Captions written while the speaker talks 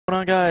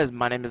What's going on, guys?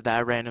 My name is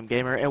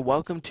iThatRandomGamer and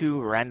welcome to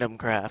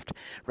RandomCraft.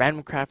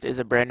 RandomCraft is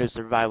a brand new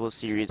survival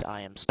series I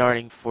am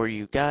starting for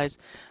you guys.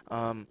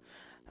 I'm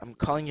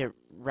calling it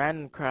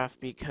RandomCraft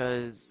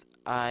because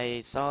I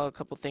saw a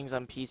couple things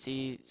on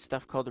PC,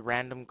 stuff called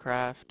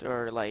RandomCraft,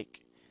 or like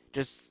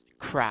just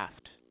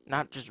craft,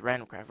 not just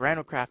RandomCraft.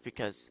 RandomCraft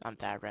because I'm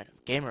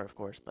iThatRandomGamer, of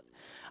course, but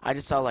I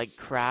just saw like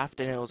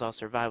craft and it was all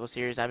survival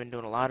series. I've been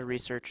doing a lot of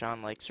research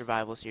on like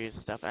survival series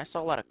and stuff, and I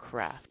saw a lot of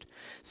craft.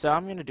 So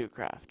I'm gonna do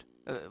craft.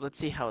 Let's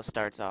see how it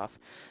starts off.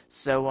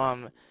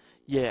 So,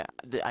 yeah,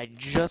 I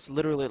just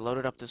literally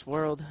loaded up this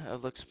world.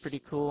 It looks pretty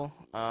cool.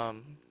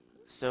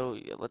 So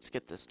yeah, let's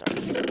get this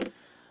started.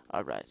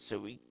 Alright, so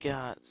we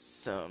got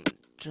some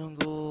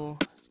jungle,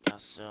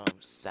 got some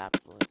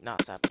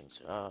not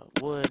saplings,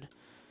 wood,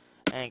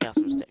 and got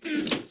some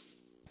sticks.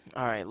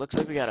 Alright, looks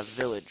like we got a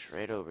village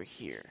right over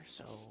here.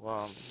 So,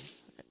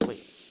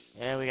 wait,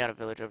 yeah, we got a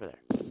village over there.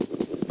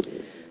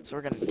 So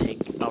we're gonna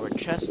take our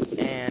chest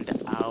and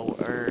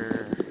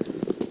our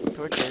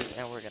torches,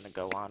 and we're gonna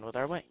go on with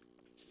our way.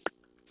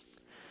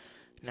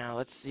 Now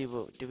let's see,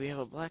 do we have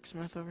a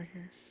blacksmith over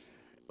here?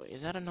 Wait,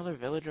 is that another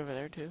village over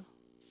there too?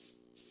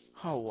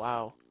 Oh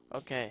wow,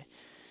 okay.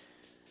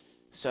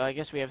 So I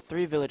guess we have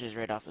 3 villages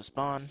right off the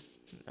spawn,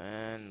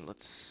 and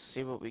let's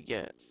see what we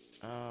get.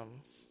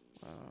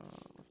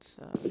 Let's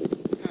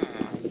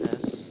find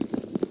this.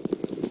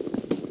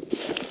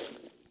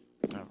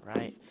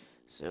 Alright,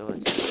 so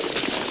let's see.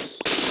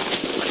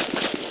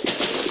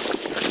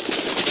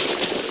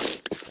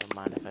 Don't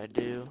mind if I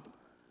do.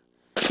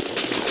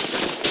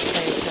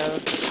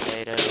 Potatoes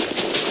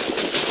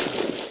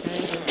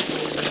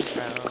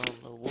around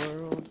the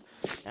world.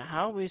 Now,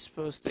 how are we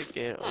supposed to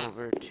get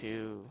over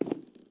to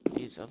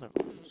these other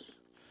ones?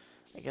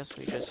 I guess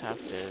we just have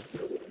to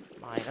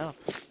mine up.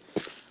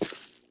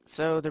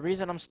 So, the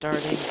reason I'm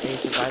starting a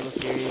survival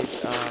series,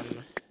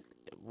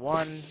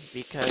 1,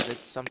 because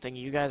it's something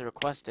you guys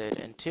requested,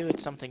 and 2,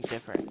 it's something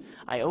different.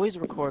 I always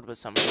record with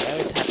somebody. I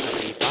always have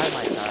somebody by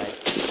my side.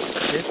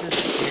 This is a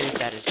series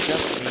that is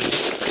just me,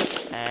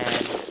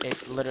 and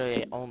it's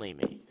literally only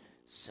me.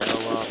 So,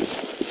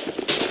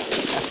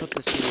 that's what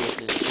the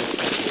series is just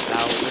going to be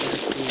about. We're going to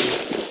see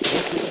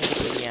if we can get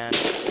to the end.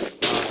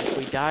 If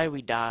we die,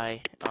 we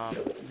die.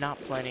 Not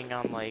planning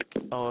on, like,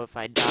 oh, if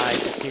I die,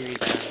 the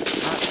series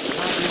ends. Not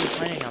really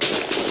planning on that.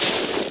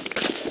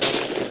 So I'm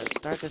just going to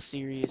start the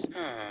series, and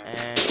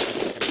I'm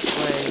just going to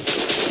play.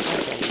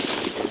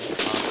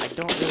 I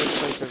don't really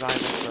play survival,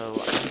 so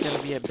I'm going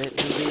to be a bit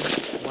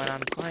newbie when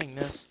I'm playing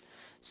this.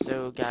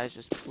 So, guys,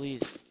 just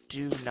please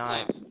do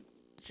not,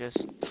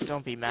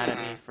 don't be mad at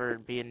me for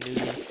being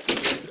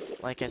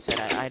newbie. Like I said,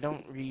 I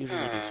don't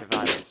usually do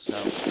survival, so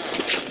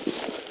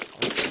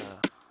let's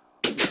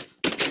get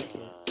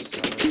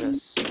some of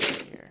this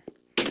here.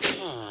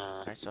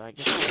 Alright, so I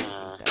guess we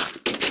can do that.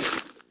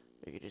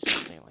 We could do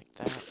something like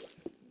that.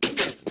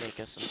 Make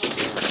us some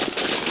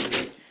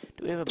food.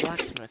 Do we have a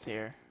blacksmith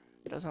here?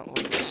 Doesn't look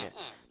like it.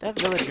 That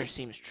villager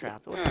seems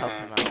trapped. Let's help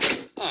him out.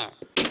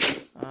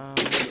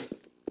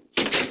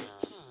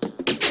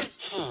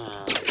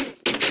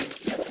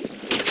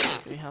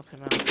 Can we help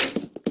him out?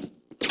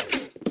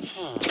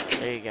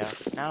 There you go.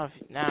 Now,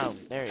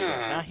 there he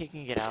goes. Now he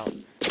can get out.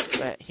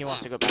 But he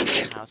wants to go back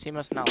to the house. He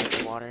must not like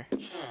the water.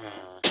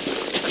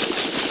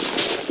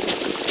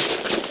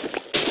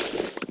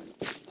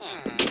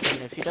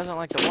 And if he doesn't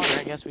like the water,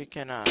 I guess we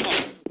can, come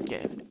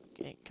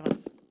on.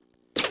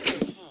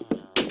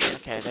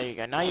 Okay, there you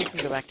go. Now you can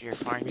go back to your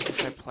farm. You can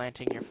start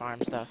planting your farm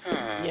stuff.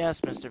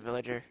 Yes, Mr.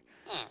 Villager.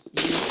 You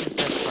can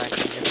start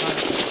planting your farm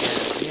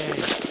stuff.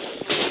 Yay.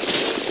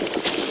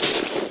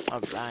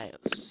 Alright,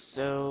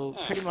 so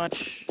pretty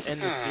much in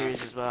this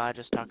series as well, I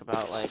just talk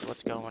about like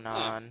what's going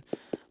on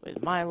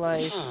with my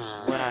life,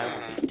 what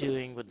I'm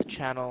doing with the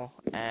channel,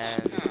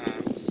 and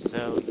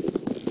so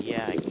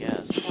yeah, I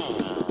guess.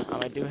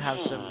 I do have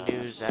some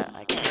news that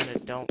I kind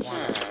of don't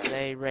want to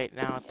say right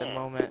now at the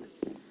moment.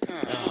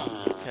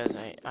 Because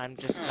I'm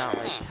just not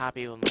like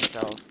happy with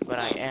myself, but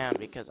I am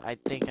because I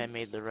think I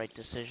made the right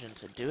decision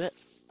to do it.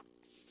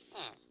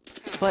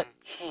 But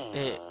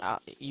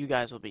you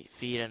guys will be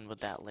feeding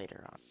with that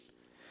later on.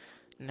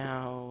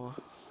 Now,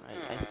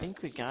 I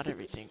think we got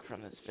everything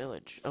from this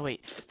village. Oh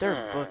wait, there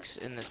are books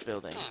in this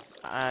building.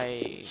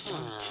 I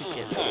want to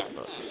get the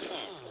books.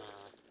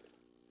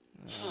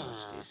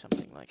 Let's do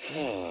something like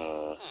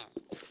this.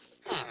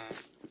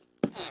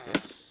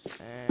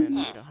 And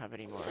we don't have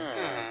any more.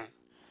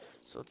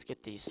 So let's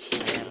get these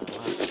sand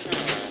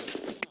blocks.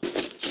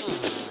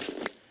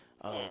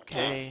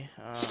 Okay,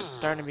 it's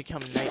starting to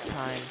become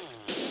nighttime,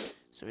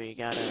 so we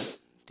gotta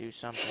do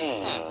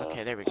something.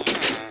 Okay, there we go.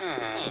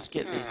 Let's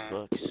get these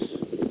books.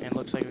 And it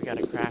looks like we got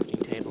a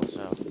crafting table,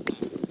 so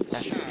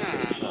that should be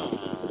good as well.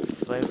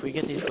 But if we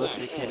get these books,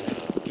 we can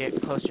get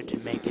closer to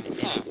making an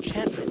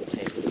enchantment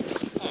table.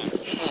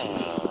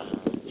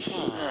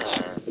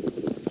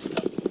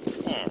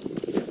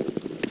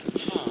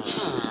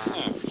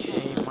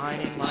 Okay,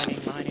 mining.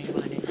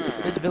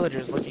 This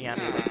villager's looking at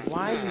me like,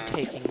 why are you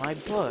taking my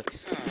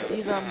books?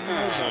 These are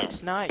my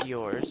books, not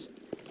yours.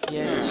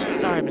 Yeah.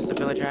 Sorry, Mr.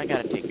 Villager, I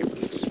gotta take your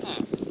boots.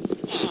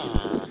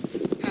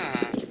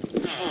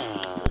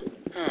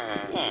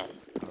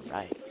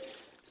 Alright.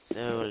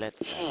 So,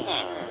 let's...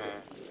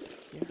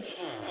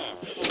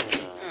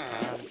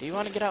 do you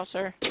want to get out,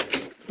 sir?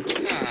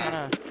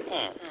 Kinda...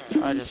 Oh,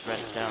 I just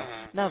redstone.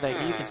 No,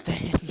 thank you. You can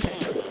stay in there.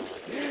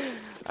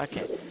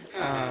 Okay.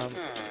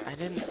 I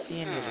didn't see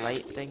any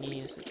light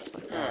thingies.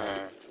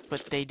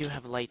 But they do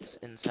have lights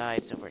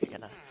inside, so we're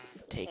gonna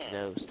take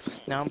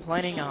those. Now, I'm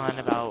planning on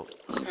about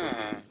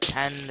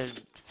 10 to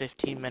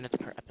 15 minutes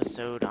per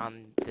episode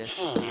on this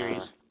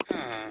series.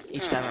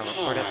 Each time I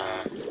record it.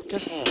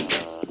 Just...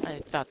 I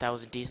thought that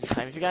was a decent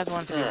time. If you guys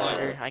want it to be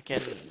longer, I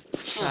can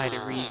try to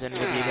reason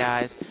with you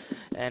guys.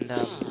 And,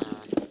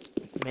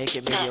 make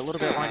it maybe a little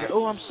bit longer.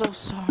 Oh, I'm so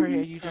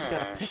sorry. You just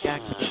got a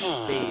pickaxe to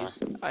the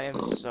face. I am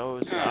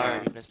so sorry,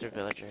 Mr.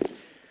 Villager.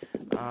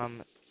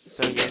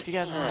 So yeah, if you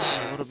guys want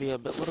a little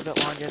bit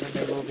longer than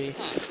they will be,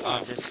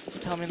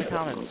 just tell me in the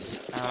comments.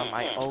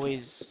 I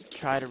always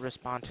try to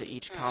respond to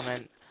each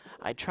comment.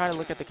 I try to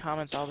look at the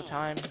comments all the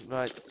time,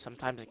 but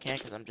sometimes I can't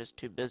because I'm just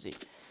too busy.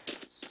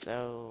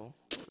 So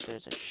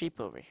there's a sheep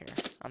over here.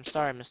 I'm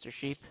sorry, Mr.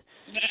 Sheep.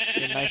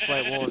 Your nice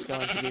white wool is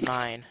going to be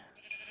mine.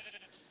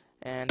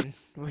 And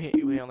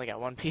we only got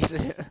one piece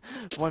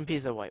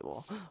of white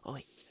wool. Oh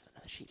wait,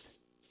 another sheep.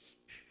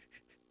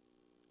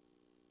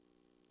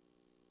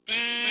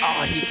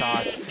 Oh, he saw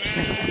us.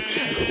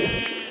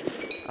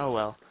 Oh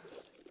well.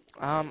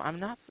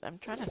 I'm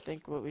trying to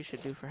think what we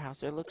should do for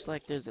house. It looks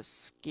like there's a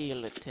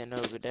skeleton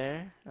over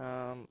there.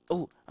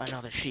 Oh,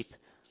 another sheep.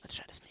 Let's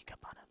try to sneak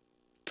up on him.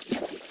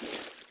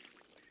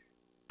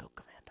 Go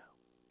commando.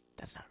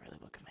 That's not really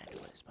what commando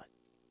is, but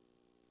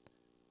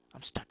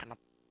I'm stuck on a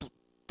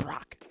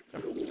block.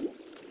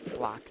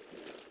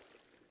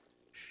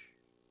 Shh.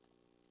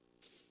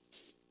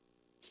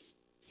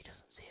 He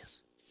doesn't see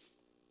us.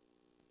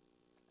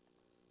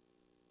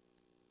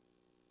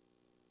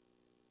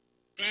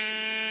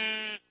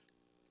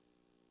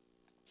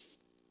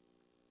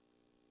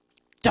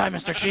 Die,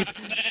 Mr. Sheep!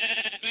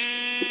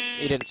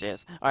 He didn't see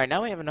us. Alright,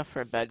 now we have enough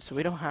for a bed, so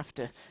we don't have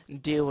to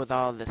deal with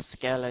all the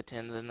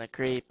skeletons and the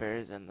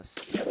creepers and the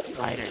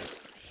spiders.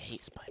 I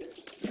hate spiders.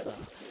 Ugh.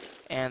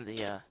 And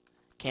the,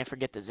 can't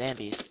forget the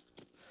zombies.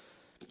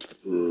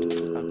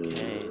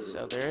 Okay,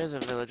 so there is a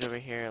village over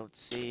here.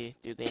 Let's see.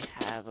 Do they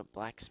have a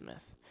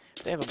blacksmith?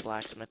 If they have a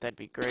blacksmith, that'd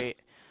be great.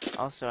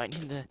 Also, I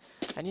need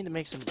to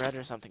make some bread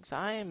or something. So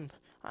I'm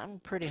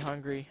pretty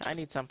hungry. I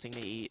need something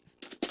to eat.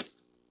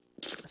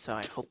 So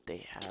I hope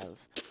they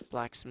have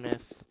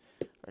blacksmith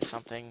or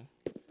something.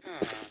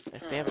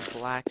 If they have a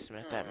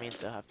blacksmith, that means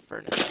they'll have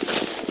furnace.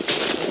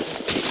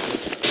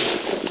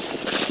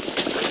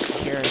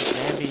 I hear a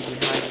zombie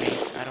behind me.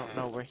 I don't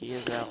know where he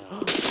is out.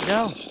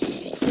 No!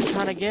 I'm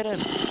trying to get him.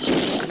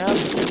 No.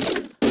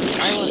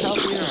 I will help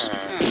you.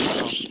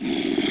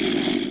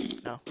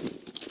 No.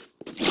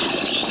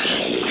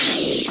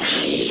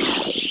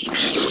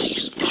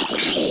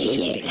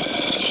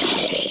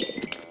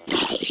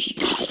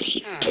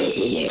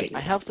 I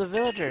helped the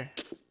villager.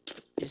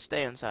 You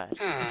stay inside.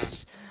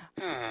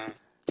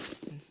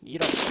 You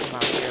don't come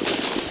out here when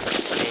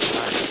it's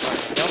daytime.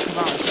 Don't come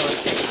out until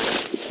it's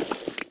daytime.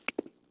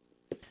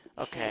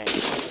 Okay, let's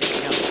see.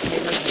 We got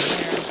potatoes in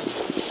here.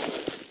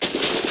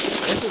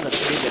 This is a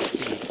pretty good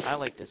seed. I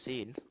like the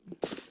seed.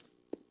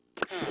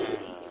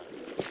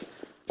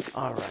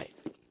 Alright.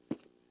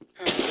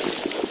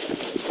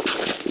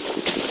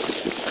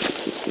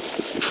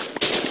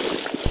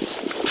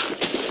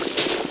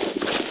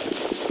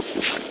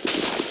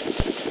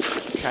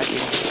 Try getting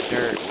some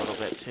dirt a little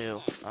bit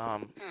too.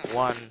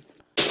 One,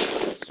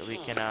 so we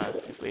can,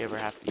 if we ever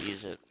have to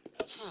use it.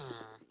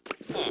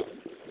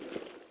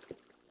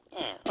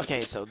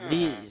 Okay, so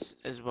these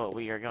is what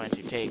we are going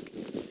to take.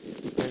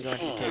 We're going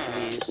to take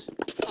these.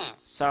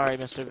 Sorry,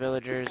 Mr.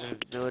 Villagers and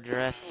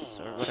Villagerettes,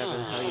 or whatever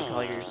the hell you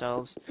call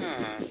yourselves.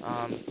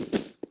 I'm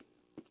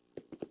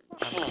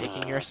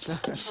taking your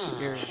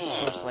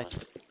source lights.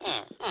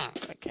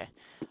 Okay.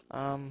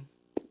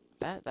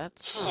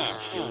 That's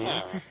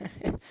peculiar.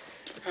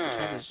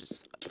 That is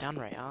just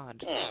downright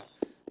odd.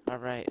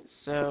 Alright,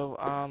 so,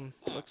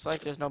 looks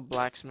like there's no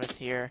blacksmith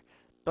here.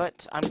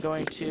 But I'm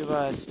going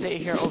to, stay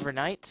here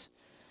overnight.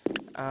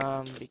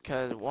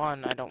 Because,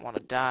 one, I don't want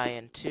to die,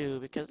 and two,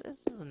 because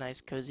this is a nice,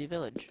 cozy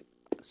village.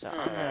 So,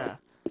 I'm gonna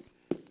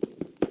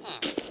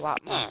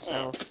plop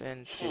myself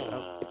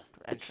into,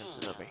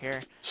 entrances over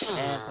here.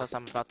 And, plus,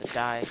 I'm about to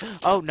die.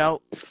 Oh,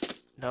 no!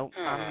 Nope,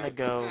 I'm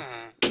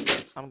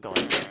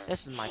going.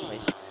 This is my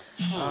place.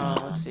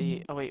 Let's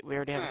see. Oh, wait, we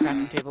already have a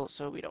crafting table,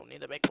 so we don't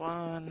need to make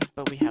one.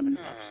 But we have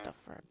enough stuff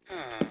for it.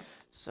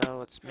 So,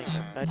 let's make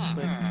our bed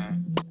quick.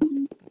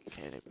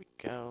 Okay, there we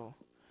go.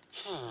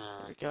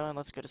 There we go, and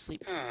let's go to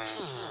sleep.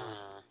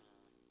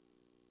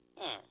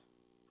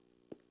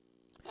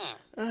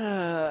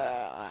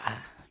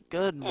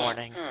 Good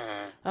morning.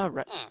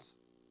 Alright.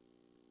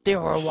 They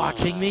were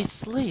watching me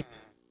sleep.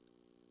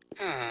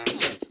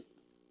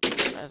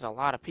 There's a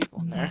lot of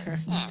people in there.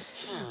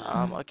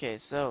 Okay,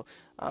 so,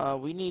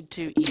 we need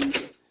to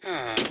eat.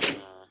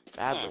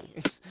 badly.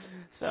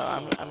 So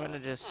I'm gonna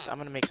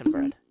make some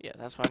bread. Yeah,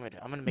 that's what I'm gonna do.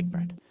 I'm gonna make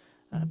bread.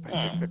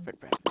 Bread.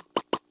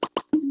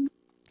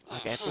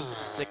 Okay, I think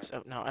 6.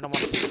 Oh no, I don't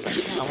want to see the bread.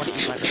 I want to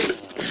eat my bread.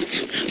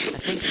 I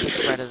think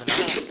 6 bread is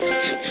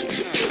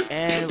enough.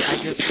 And I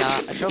just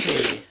got a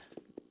trophy.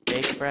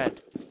 Baked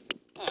bread.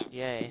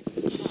 Yay.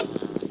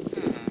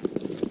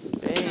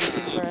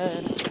 Baking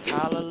bread.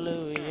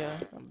 Hallelujah.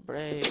 I'm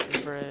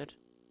breaking bread.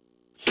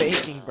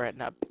 Baking bread,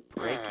 not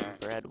breaking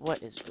bread.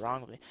 What is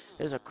wrong with me?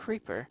 There's a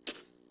creeper.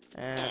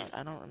 And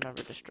I don't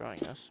remember destroying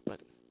this, but...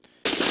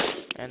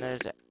 And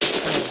there's an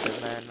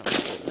Enderman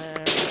over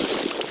there.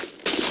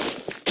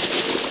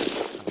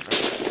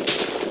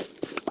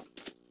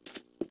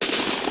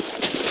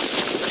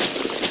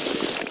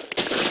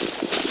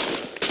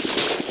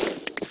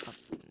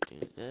 Do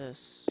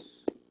this.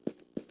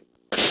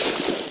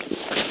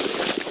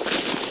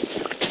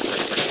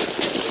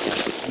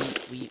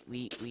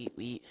 Wheat.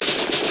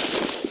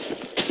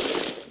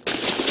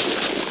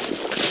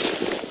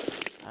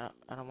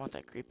 I don't want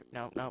that creeper.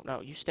 No.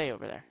 You stay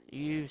over there.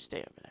 You stay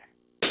over there.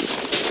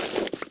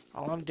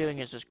 All I'm doing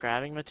is just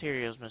grabbing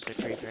materials, Mr.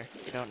 Creeper.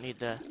 You don't need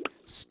to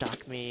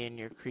stalk me in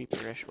your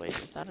creeperish ways.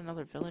 Is that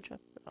another village up?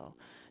 Oh,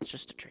 it's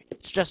just a tree.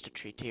 It's just a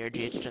tree, TRG.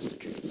 It's just a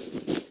tree.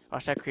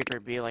 Watch that creeper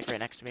be like right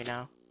next to me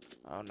now.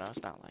 Oh no,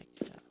 it's not like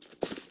that.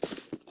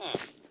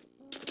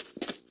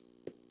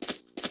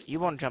 You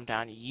won't jump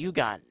down. You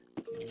got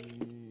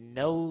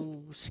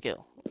no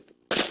skill.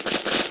 I'm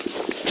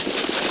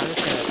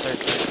just gonna third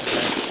person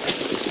this. I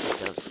think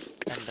he does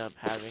end up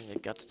having the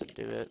guts to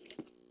do it.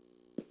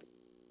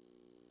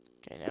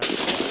 Okay, now.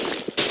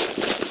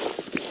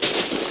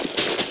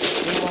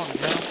 He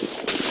won't jump.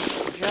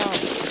 No.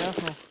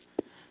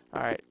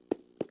 Alright.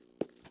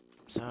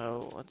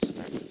 So, let's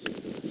start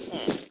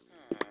this.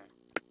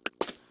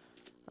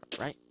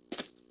 Alright.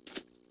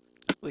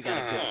 We got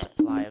a good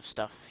supply of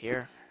stuff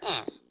here.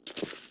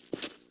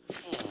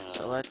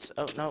 So let's...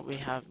 Oh, no, we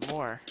have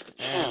more.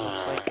 And it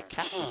looks like a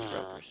cactus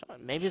broke or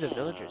something. Maybe the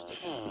villagers did.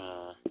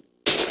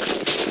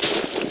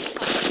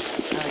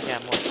 I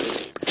got more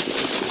food.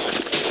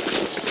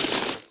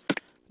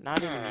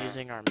 Not even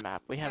using our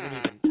map. We haven't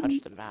even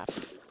touched the map.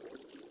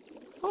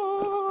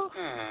 Oh! We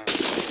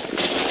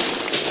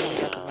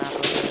got the map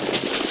over there.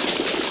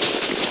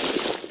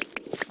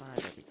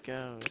 Alright, there we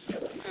go.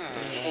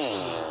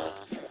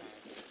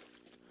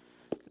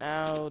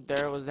 Now,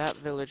 there was that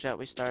village that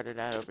we started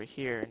at over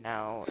here.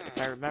 Now, if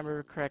I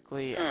remember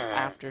correctly,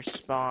 after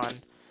spawn,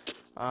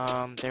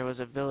 there was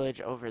a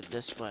village over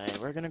this way.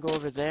 We're gonna go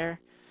over there,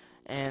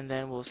 and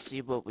then we'll see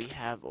what we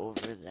have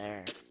over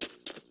there.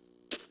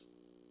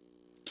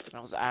 I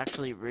was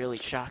actually really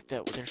shocked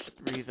that there's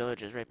 3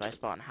 villages right by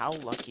spawn. How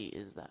lucky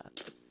is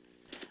that?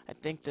 I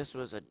think this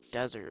was a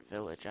desert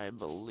village, I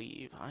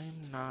believe.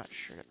 I'm not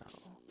sure,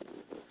 though.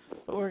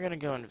 But we're gonna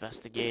go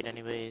investigate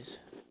anyways.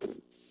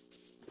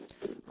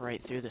 Right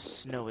through the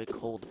snowy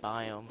cold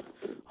biome.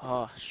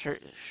 Oh,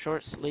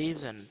 short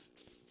sleeves and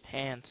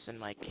pants and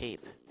my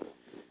cape.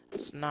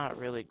 It's not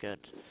really good.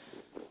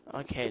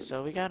 Okay,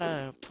 so we got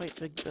a quite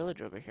big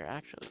village over here,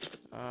 actually.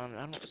 I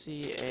don't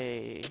see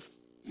a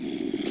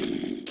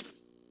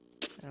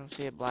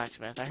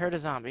blacksmith. I heard a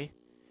zombie.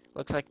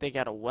 Looks like they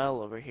got a well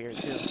over here,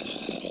 too.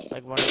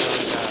 Like one of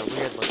those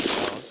weird looking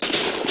wells.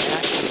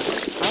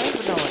 Actually, I don't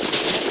even know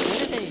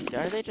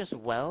what are they just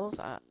wells?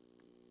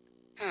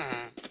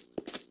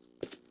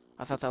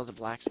 I thought that was a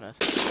blacksmith.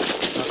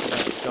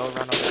 Go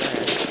run over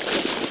there.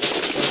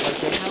 But, like,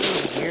 they have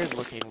those weird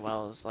looking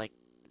wells, like,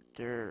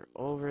 they're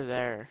over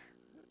there.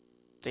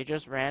 They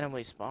just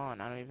randomly spawn.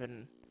 I don't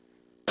even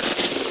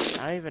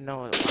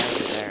know why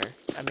they're there.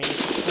 I mean, it's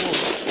a cool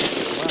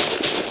well.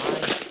 Why?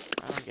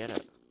 I don't get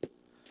it.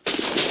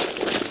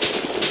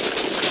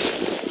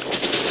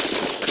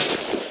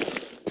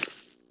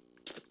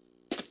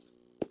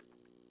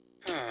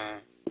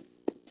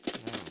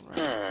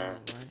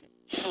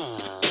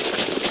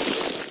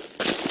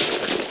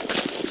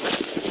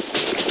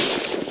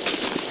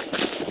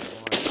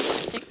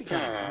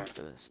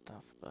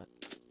 Stuff, but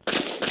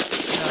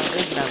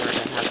there's never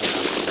gonna have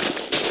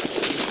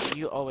enough.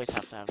 You always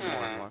have to have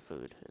more and more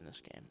food in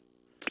this game.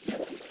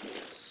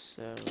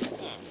 So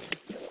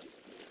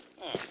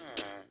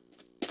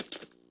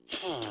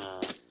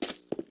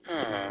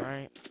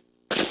alright.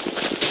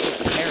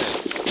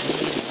 Carrots.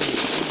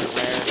 These are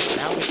rare.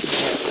 Now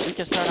we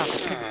can start off the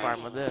pig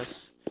farm with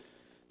this.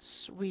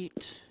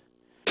 Sweet.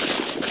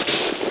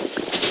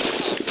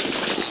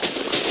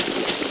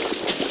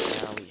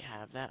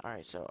 That.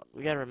 Alright, so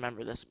we gotta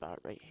remember this spot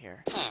right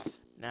here.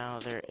 Now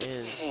there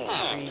is a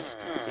priest.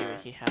 Let's see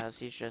what he has.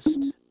 He's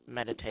just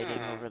meditating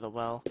over the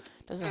well.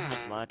 Doesn't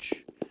have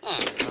much.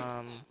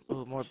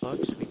 Ooh, more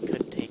books. We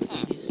could take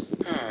these.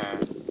 We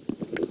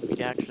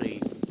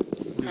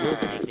will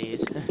take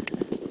these.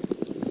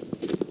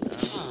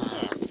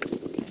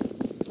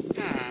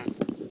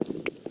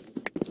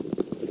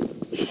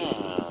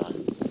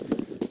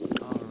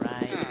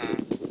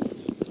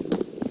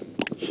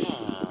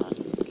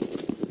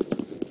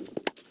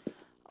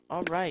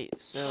 Alright,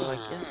 so I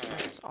guess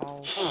that's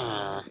all.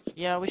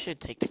 Yeah, we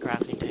should take the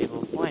crafting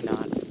table. Why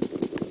not?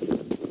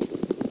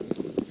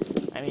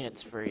 I mean,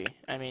 it's free.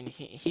 I mean,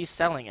 he's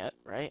selling it,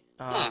 right?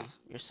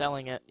 You're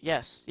selling it.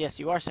 Yes,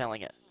 you are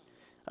selling it.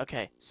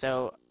 Okay,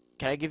 so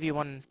can I give you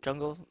one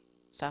jungle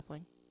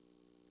sapling?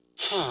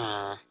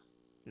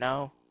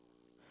 No.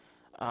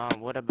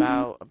 What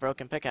about a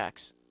broken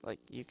pickaxe? Like,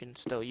 you can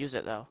still use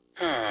it though.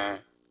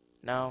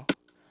 No.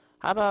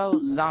 How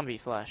about zombie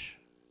flesh?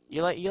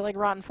 You like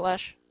rotten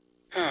flesh?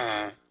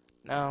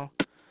 No.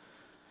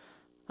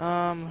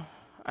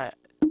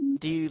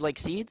 Do you like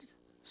seeds?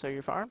 So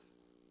your farm?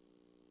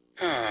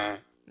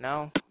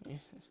 No?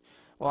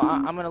 Well,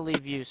 I'm gonna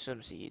leave you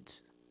some seeds.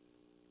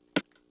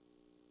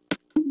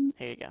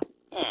 Here you go.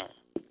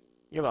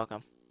 You're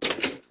welcome.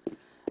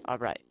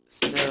 Alright,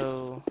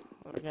 so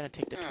we're gonna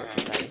take the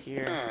torches out of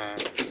here.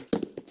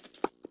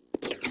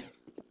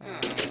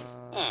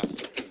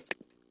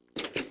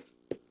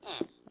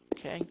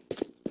 Okay.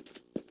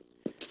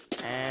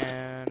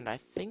 And I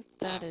think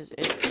that is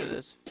it for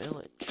this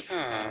village.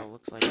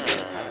 Looks like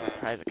we're having a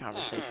private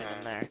conversation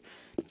in there.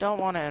 Don't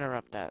want to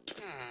interrupt that.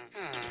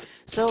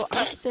 So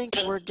I think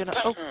we're gonna.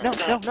 Oh no!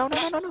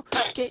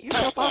 Get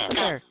yourself off of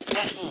there,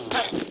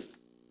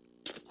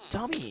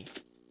 dummy!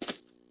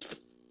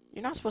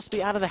 You're not supposed to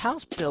be out of the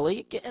house,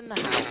 Billy. Get in the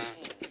house.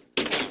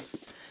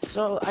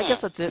 So I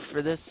guess that's it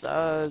for this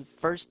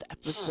first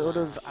episode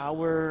of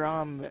our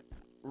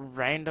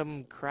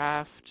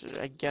RandomCraft,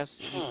 I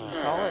guess you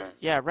can call it.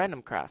 Yeah,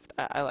 RandomCraft.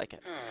 I like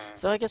it.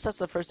 So I guess that's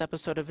the first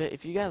episode of it.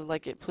 If you guys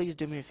like it, please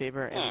do me a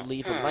favor and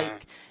leave a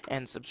like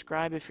and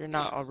subscribe if you're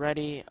not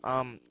already.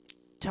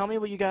 Tell me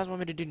what you guys want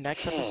me to do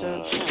next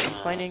episode. I'm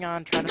planning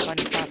on trying to find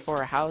a spot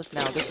for a house.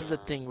 Now, this is the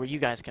thing where you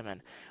guys come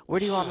in. Where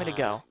do you want me to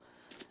go?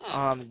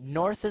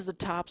 North is the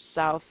top,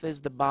 south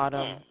is the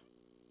bottom,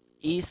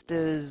 east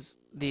is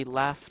the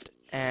left,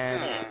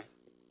 and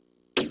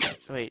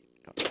wait,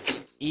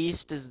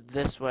 east is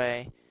this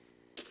way,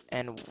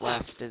 and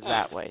west is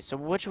that way. So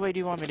which way do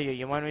you want me to go?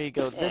 You want me to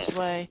go this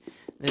way,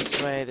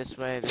 this way, this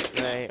way,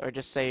 this way, or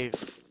just say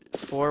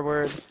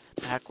forward,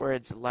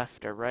 backwards,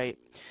 left, or right?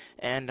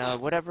 And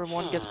whatever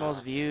one gets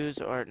most views,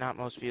 or not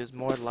most views,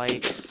 more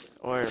likes,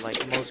 or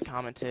like most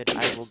commented,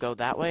 I will go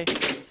that way.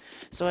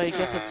 So I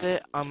guess that's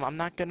it. I'm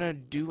not gonna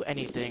do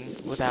anything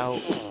without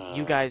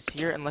you guys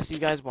here, unless you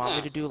guys want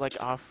me to do like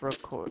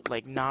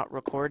like not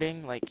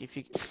recording. Like if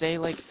you say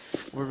like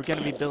we're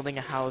gonna be building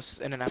a house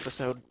in an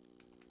episode.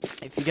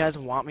 If you guys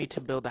want me to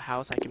build a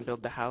house, I can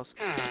build the house.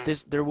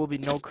 There will be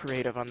no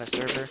creative on this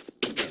server.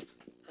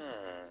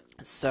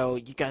 So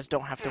you guys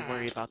don't have to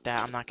worry about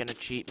that. I'm not going to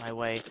cheat my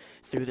way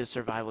through the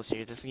survival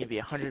series. This is going to be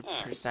a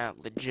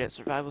 100% legit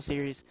survival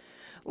series,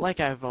 like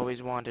I've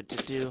always wanted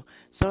to do.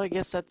 So I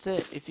guess that's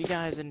it. If you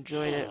guys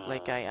enjoyed it,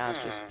 like I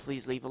asked, just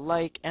please leave a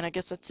like. And I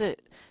guess that's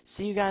it.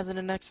 See you guys in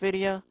the next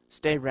video.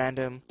 Stay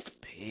random.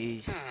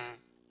 Peace.